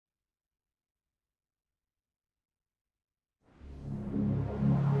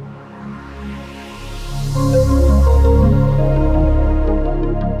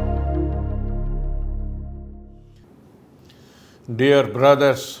Dear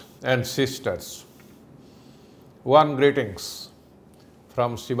brothers and sisters, warm greetings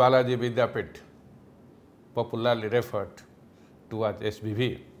from Balaji Vidyapit, popularly referred to as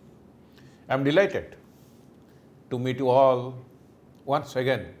Sbv. I am delighted to meet you all once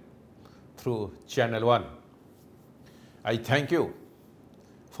again through Channel One. I thank you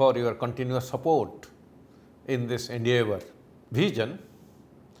for your continuous support in this endeavor. Vision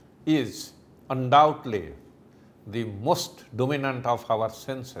is undoubtedly the most dominant of our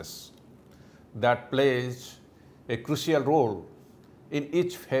senses that plays a crucial role in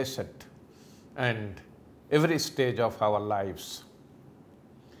each facet and every stage of our lives.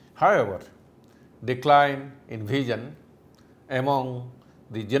 However, decline in vision among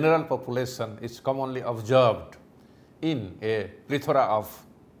the general population is commonly observed in a plethora of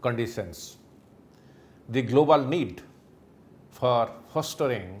conditions. The global need for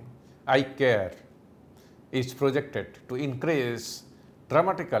fostering eye care is projected to increase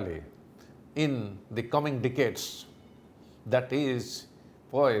dramatically in the coming decades, that is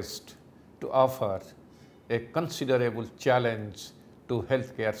poised to offer a considerable challenge to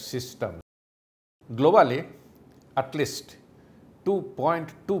healthcare system. Globally, at least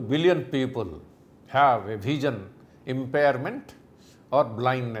 2.2 billion people have a vision impairment or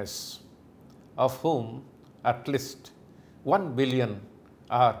blindness, of whom at least 1 billion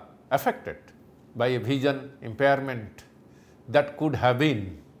are affected by a vision impairment that could have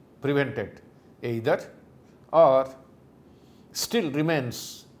been prevented either or still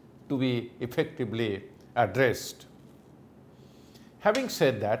remains to be effectively addressed. Having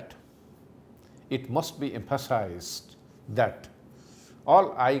said that, it must be emphasized that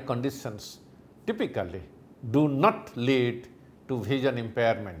all eye conditions typically do not lead to vision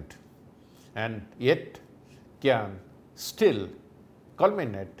impairment and yet can still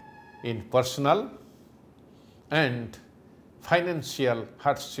culminate in personal and financial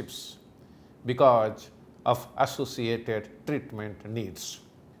hardships because of associated treatment needs.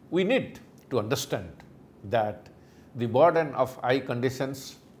 We need to understand that the burden of eye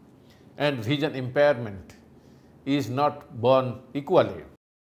conditions and vision impairment is not borne equally.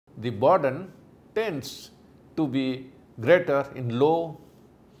 The burden tends to be greater in low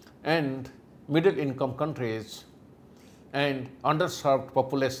and middle income countries and underserved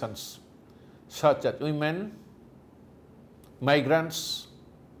populations such as women, migrants,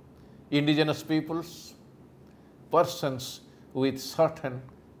 indigenous peoples, persons with certain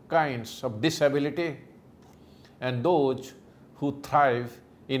kinds of disability, and those who thrive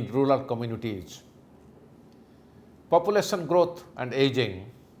in rural communities. Population growth and aging,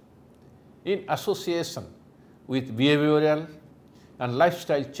 in association with behavioral and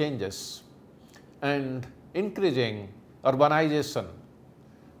lifestyle changes and increasing urbanization,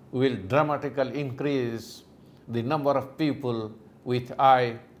 will dramatically increase the number of people with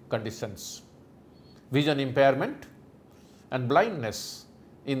eye conditions, vision impairment and blindness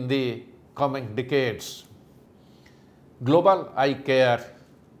in the coming decades. Global eye care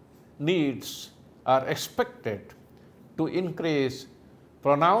needs are expected to increase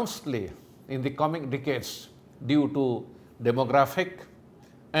pronouncedly in the coming decades due to demographic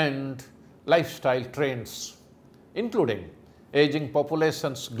and lifestyle trends, including aging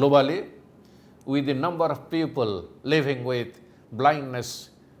populations globally, with the number of people living with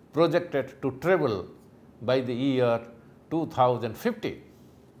blindness projected to treble by the year 2050.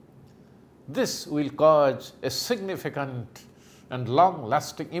 This will cause a significant and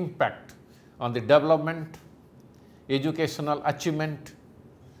long-lasting impact on the development, educational achievement,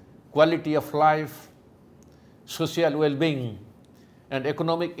 quality of life, social well-being, and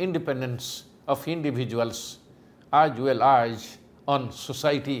economic independence of individuals, as well as on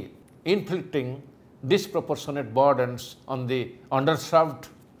society, inflicting disproportionate burdens on the underserved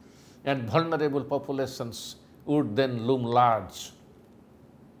and vulnerable populations would then loom large.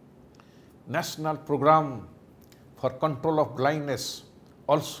 National Program for Control of Blindness,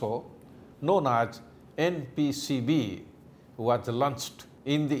 also known as NPCB, was launched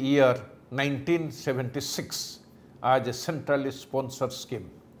in the year 1976 as a centrally sponsored scheme,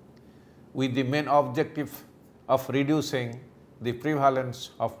 with the main objective of reducing the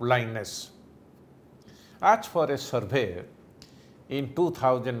prevalence of blindness. As for a survey in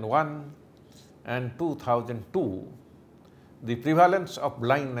 2001 and 2002, the prevalence of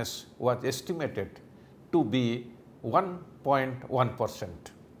blindness was estimated to be 1.1%.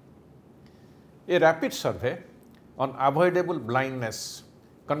 A rapid survey on avoidable blindness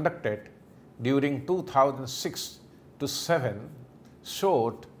conducted during 2006 to 7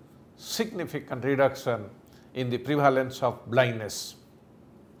 showed significant reduction in the prevalence of blindness.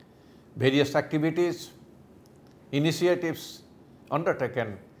 Various activities, initiatives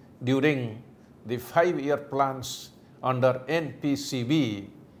undertaken during the 5-year plans under NPCB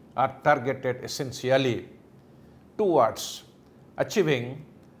are targeted essentially towards achieving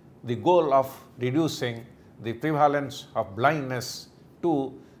the goal of reducing the prevalence of blindness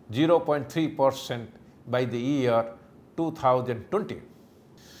to 0.3% by the year 2020.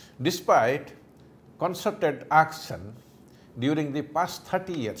 Despite concerted action during the past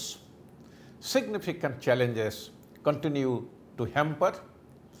 30 years, significant challenges continue to hamper,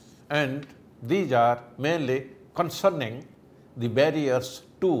 and these are mainly concerning the barriers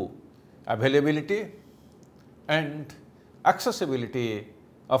to availability and accessibility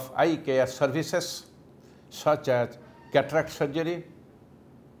of eye care services such as cataract surgery,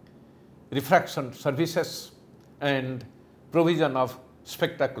 refraction services, and provision of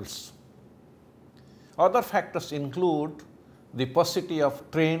spectacles. Other factors include the paucity of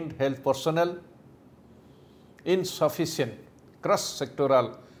trained health personnel, insufficient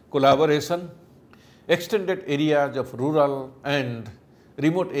cross-sectoral collaboration, extended areas of rural and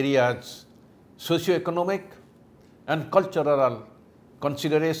remote areas, socio-economic and cultural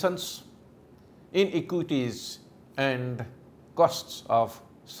considerations, inequities, and costs of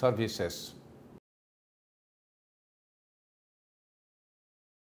services.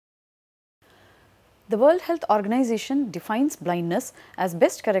 The World Health Organization defines blindness as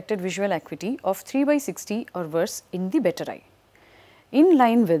best corrected visual acuity of 3/60 or worse in the better eye. In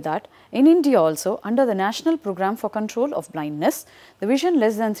line with that, in India also, under the National Program for Control of Blindness, the vision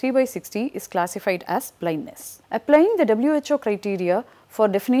less than 3/60 is classified as blindness. Applying the WHO criteria for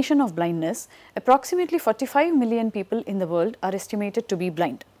definition of blindness, approximately 45 million people in the world are estimated to be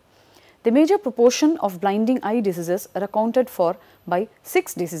blind. The major proportion of blinding eye diseases are accounted for by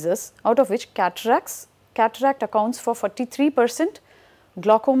 6 diseases, out of which cataract accounts for 43%,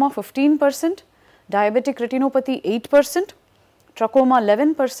 glaucoma 15%, diabetic retinopathy 8%, trachoma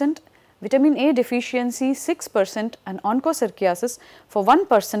 11%, vitamin A deficiency 6%, and onchocerciasis for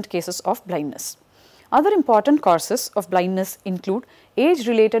 1% cases of blindness. Other important causes of blindness include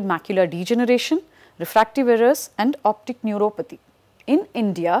age-related macular degeneration, refractive errors, and optic neuropathy. In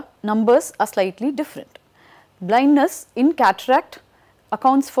India, numbers are slightly different. Blindness in cataract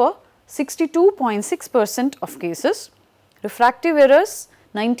accounts for 62.6% of cases, refractive errors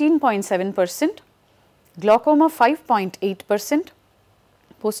 19.7%, glaucoma 5.8%,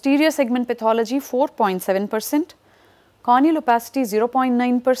 posterior segment pathology 4.7%, corneal opacity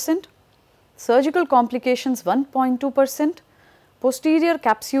 0.9%, surgical complications 1.2%, posterior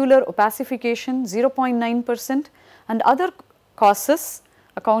capsular opacification 0.9%, and other causes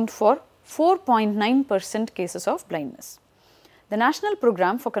account for 4.9% cases of blindness. The National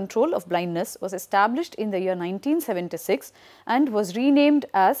Program for Control of Blindness was established in the year 1976 and was renamed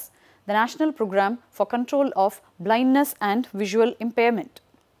as the National Program for Control of Blindness and Visual Impairment.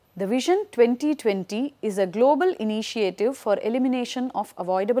 The Vision 2020 is a global initiative for elimination of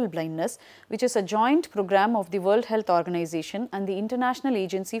avoidable blindness, which is a joint program of the World Health Organization and the International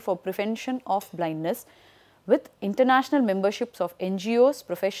Agency for Prevention of Blindness, with international memberships of NGOs,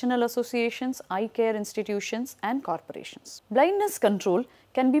 professional associations, eye care institutions, and corporations. Blindness control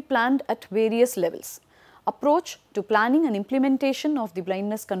can be planned at various levels. Approach to planning and implementation of the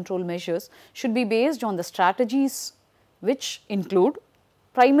blindness control measures should be based on the strategies which include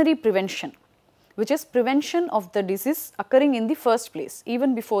primary prevention, which is prevention of the disease occurring in the first place,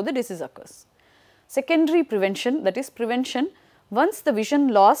 even before the disease occurs. Secondary prevention, that is prevention once the vision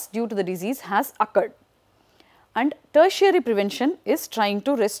loss due to the disease has occurred. And tertiary prevention is trying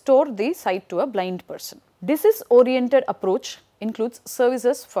to restore the sight to a blind person. Disease oriented approach includes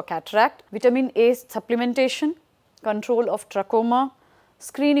services for cataract, vitamin A supplementation, control of trachoma,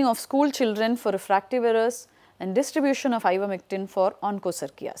 screening of school children for refractive errors, and distribution of ivermectin for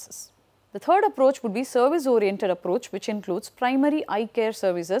onchocerciasis. The third approach would be service oriented approach, which includes primary eye care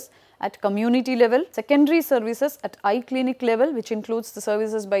services at community level, secondary services at eye clinic level, which includes the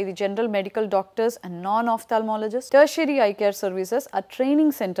services by the general medical doctors and non-ophthalmologists, tertiary eye care services at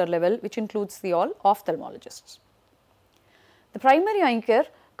training center level, which includes the all ophthalmologists. The primary eye care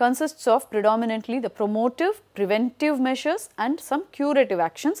consists of predominantly the promotive, preventive measures and some curative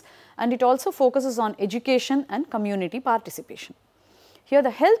actions, and it also focuses on education and community participation. Here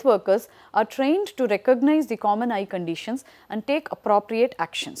the health workers are trained to recognize the common eye conditions and take appropriate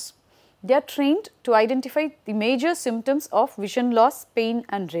actions. They are trained to identify the major symptoms of vision loss, pain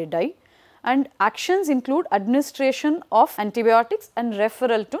and red eye, and actions include administration of antibiotics and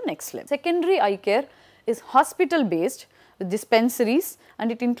referral to next level. Secondary eye care is hospital based with dispensaries,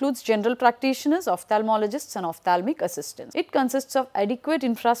 and it includes general practitioners, ophthalmologists and ophthalmic assistants. It consists of adequate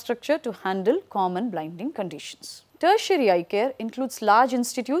infrastructure to handle common blinding conditions. Tertiary eye care includes large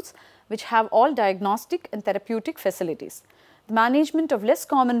institutes which have all diagnostic and therapeutic facilities. The management of less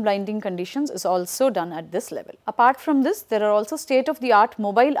common blinding conditions is also done at this level. Apart from this, there are also state-of-the-art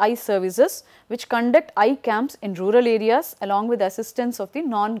mobile eye services which conduct eye camps in rural areas along with the assistance of the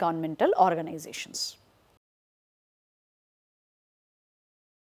non-governmental organizations.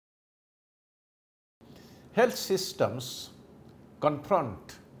 Health systems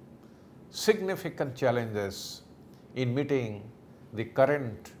confront significant challenges in meeting the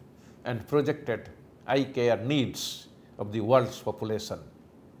current and projected eye care needs of the world's population.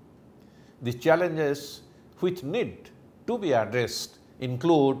 The challenges which need to be addressed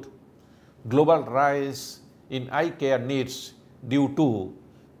include global rise in eye care needs due to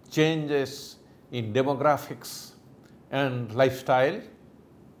changes in demographics and lifestyle.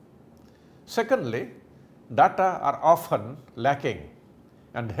 Secondly, data are often lacking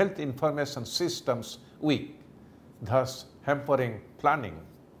and health information systems weak, thus hampering planning.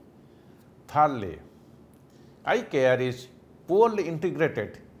 Thirdly, eye care is poorly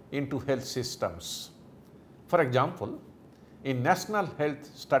integrated into health systems. For example, in national health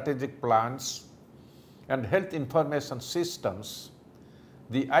strategic plans and health information systems,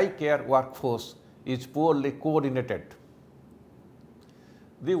 the eye care workforce is poorly coordinated.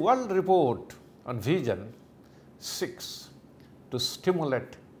 The World Report on Vision seeks to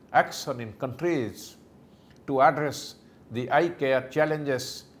stimulate action in countries to address the eye care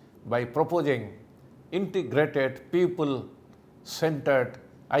challenges by proposing integrated people-centered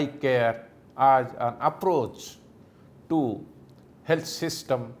eye care as an approach to health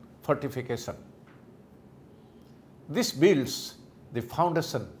system fortification. This builds the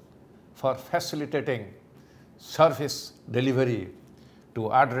foundation for facilitating service delivery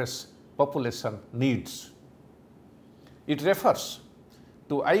to address population needs. It refers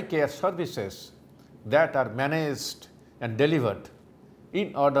to eye care services that are managed and delivered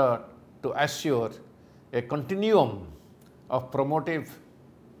in order to assure a continuum of promotive,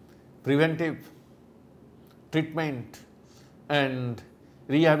 preventive, treatment and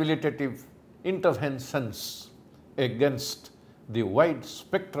rehabilitative interventions against the wide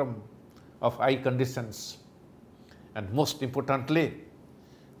spectrum of eye conditions, and most importantly,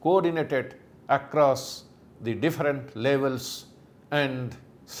 coordinated across the different levels and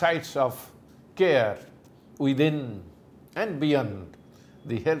sites of care within and beyond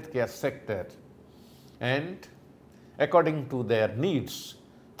the healthcare sector, and according to their needs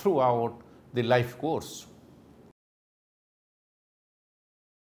throughout the life course.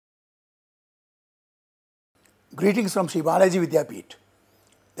 Greetings from Sri Balaji Vidyapeeth.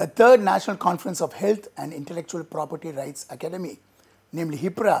 The third National Conference of Health and Intellectual Property Rights Academy, namely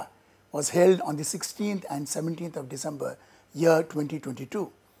HIPRA, was held on the 16th and 17th of December, year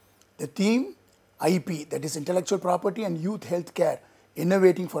 2022. The theme, IP, that is Intellectual Property and Youth Healthcare,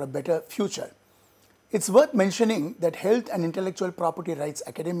 Innovating for a Better Future. It's worth mentioning that Health and Intellectual Property Rights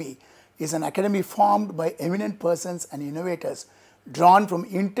Academy is an academy formed by eminent persons and innovators drawn from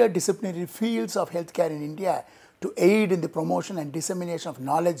interdisciplinary fields of healthcare in India to aid in the promotion and dissemination of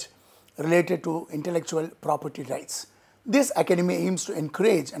knowledge related to intellectual property rights. This academy aims to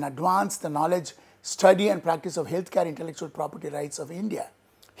encourage and advance the knowledge, study and practice of healthcare intellectual property rights of India.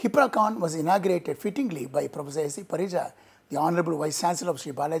 HIPRACon was inaugurated fittingly by Professor S.C. Parija, the Honorable Vice Chancellor of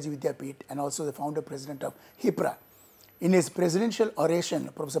Sri Balaji Vidyapeeth and also the Founder President of HIPRA. In his presidential oration,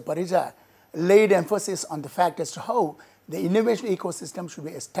 Professor Parija laid emphasis on the fact as to how the innovation ecosystem should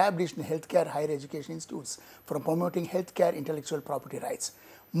be established in healthcare higher education institutes for promoting healthcare intellectual property rights.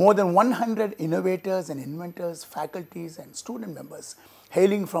 More than 100 innovators and inventors, faculties and student members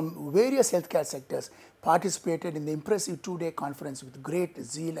hailing from various healthcare sectors participated in the impressive two-day conference with great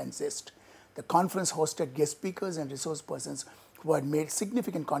zeal and zest. The conference hosted guest speakers and resource persons who had made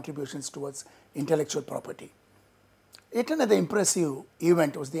significant contributions towards intellectual property. Yet another impressive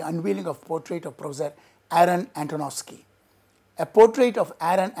event was the unveiling of portrait of Professor Aaron Antonovsky. A portrait of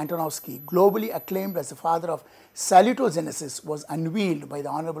Aaron Antonovsky, globally acclaimed as the father of salutogenesis, was unveiled by the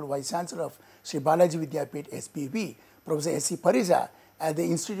Honorable Vice Chancellor of Sri Balaji Vidyapeeth Sbv, Professor S.C. Parija, at the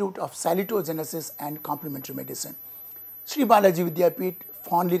Institute of Salutogenesis and Complementary Medicine. Sri Balaji Vidyapeeth,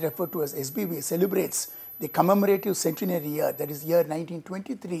 fondly referred to as Sbv, celebrates the commemorative centenary year, that is year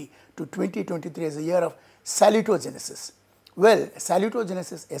 1923 to 2023, as a year of salutogenesis. Well,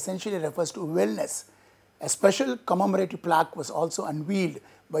 salutogenesis essentially refers to wellness. A special commemorative plaque was also unveiled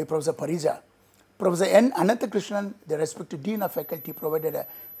by Professor Parija. Professor N. Ananthakrishnan, the respected Dean of Faculty, provided a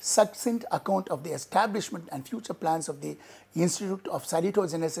succinct account of the establishment and future plans of the Institute of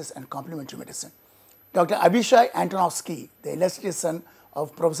Salutogenesis and Complementary Medicine. Dr. Abhishek Antonovsky, the illustrious son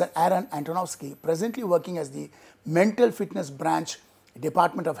of Professor Aaron Antonovsky, presently working as the Mental Fitness Branch,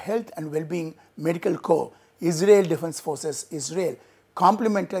 Department of Health and Wellbeing Medical Corps, Israel Defense Forces, Israel,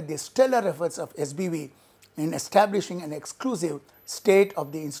 complemented the stellar efforts of SBV in establishing an exclusive state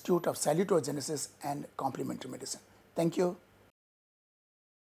of the Institute of Salutogenesis and Complementary Medicine. Thank you.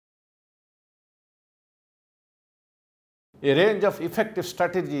 A range of effective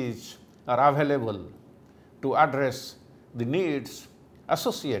strategies are available to address the needs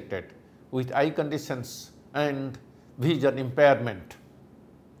associated with eye conditions and vision impairment.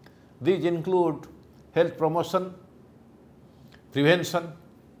 These include health promotion, prevention,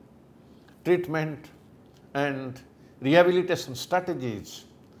 treatment, and rehabilitation strategies,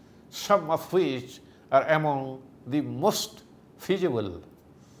 some of which are among the most feasible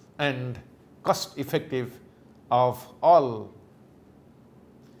and cost-effective of all.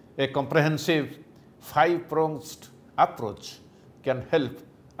 A comprehensive 5-pronged approach can help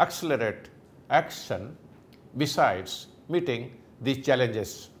accelerate action besides meeting these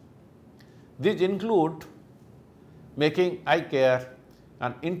challenges. These include making eye care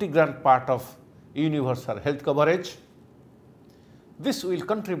an integral part of universal health coverage. This will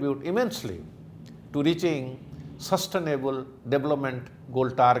contribute immensely to reaching sustainable development goal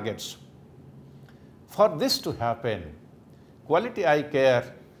targets. For this to happen, quality eye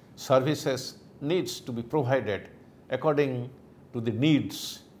care services needs to be provided according to the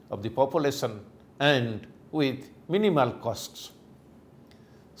needs of the population and with minimal costs.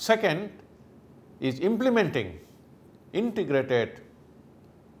 Second is implementing integrated,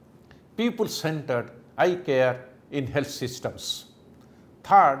 people-centered eye care in health systems.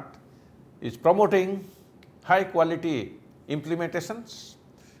 Third is promoting high-quality implementations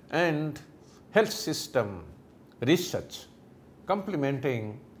and health system research,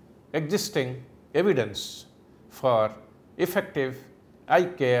 complementing existing evidence for effective eye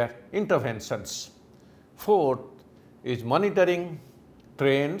care interventions. Fourth is monitoring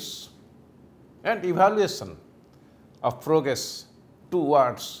trends and evaluation of progress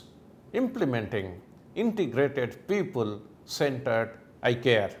towards implementing integrated people-centered eye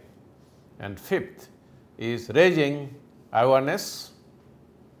care. And fifth is raising awareness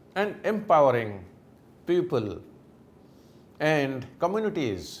and empowering people and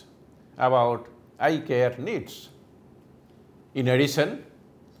communities about eye care needs. In addition,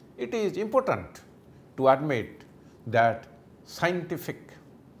 it is important to admit that scientific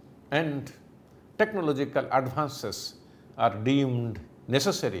and technological advances are deemed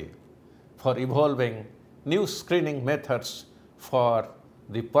necessary for evolving new screening methods for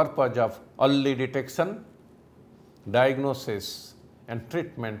the purpose of early detection, diagnosis, and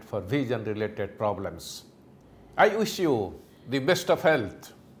treatment for vision-related problems. I wish you the best of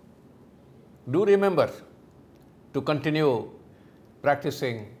health. Do remember to continue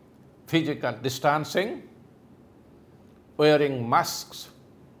practicing physical distancing, wearing masks,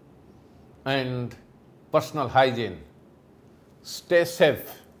 and personal hygiene. Stay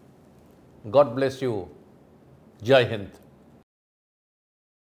safe. God bless you. Jai Hind.